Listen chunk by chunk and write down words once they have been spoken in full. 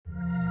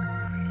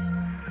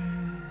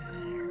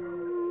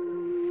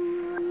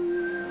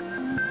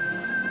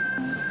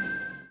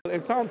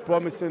It sounds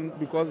promising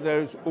because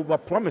there is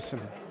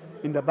over-promising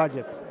in the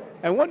budget.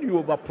 And when you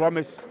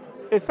over-promise,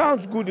 it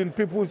sounds good in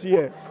people's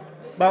ears.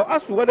 But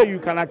as to whether you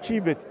can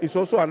achieve it, it's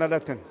also another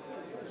thing.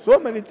 So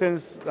many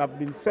things have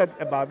been said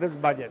about this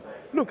budget.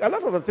 Look, a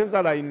lot of the things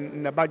that are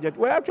in the budget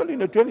were actually in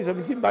the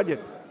 2017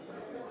 budget.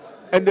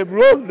 And they've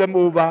rolled them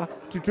over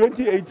to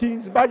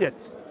 2018's budget.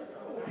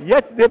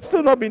 Yet they've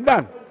still not been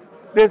done.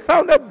 They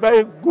sounded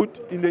very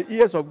good in the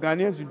ears of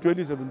Ghanaians in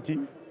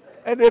 2017.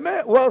 And they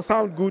may well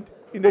sound good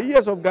in the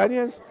ears of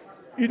Ghanaians,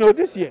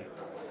 this year.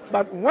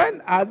 But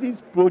when are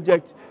these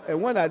projects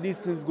and when are these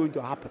things going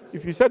to happen?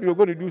 If you said you're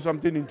going to do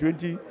something in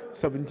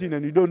 2017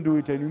 and you don't do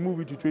it and you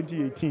move it to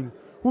 2018,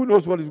 who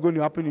knows what is going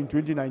to happen in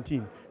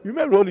 2019? You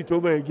may roll it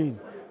over again.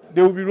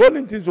 They will be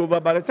rolling things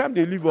over. By the time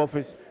they leave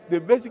office, they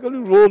basically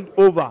rolled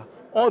over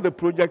all the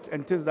projects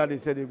and things that they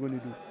said they're going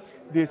to do.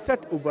 They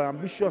set over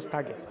ambitious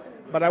target.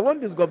 But I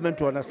want this government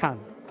to understand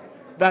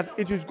that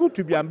it is good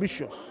to be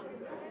ambitious.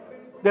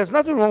 There's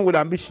nothing wrong with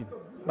ambition,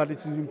 but it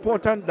is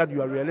important that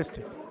you are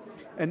realistic.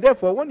 And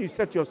therefore, when you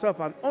set yourself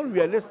an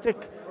unrealistic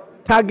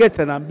target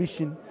and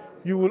ambition,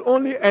 you will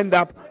only end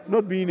up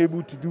not being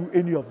able to do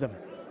any of them.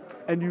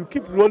 And you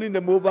keep rolling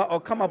them over or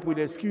come up with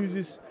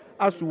excuses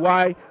as to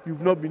why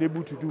you've not been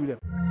able to do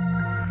them.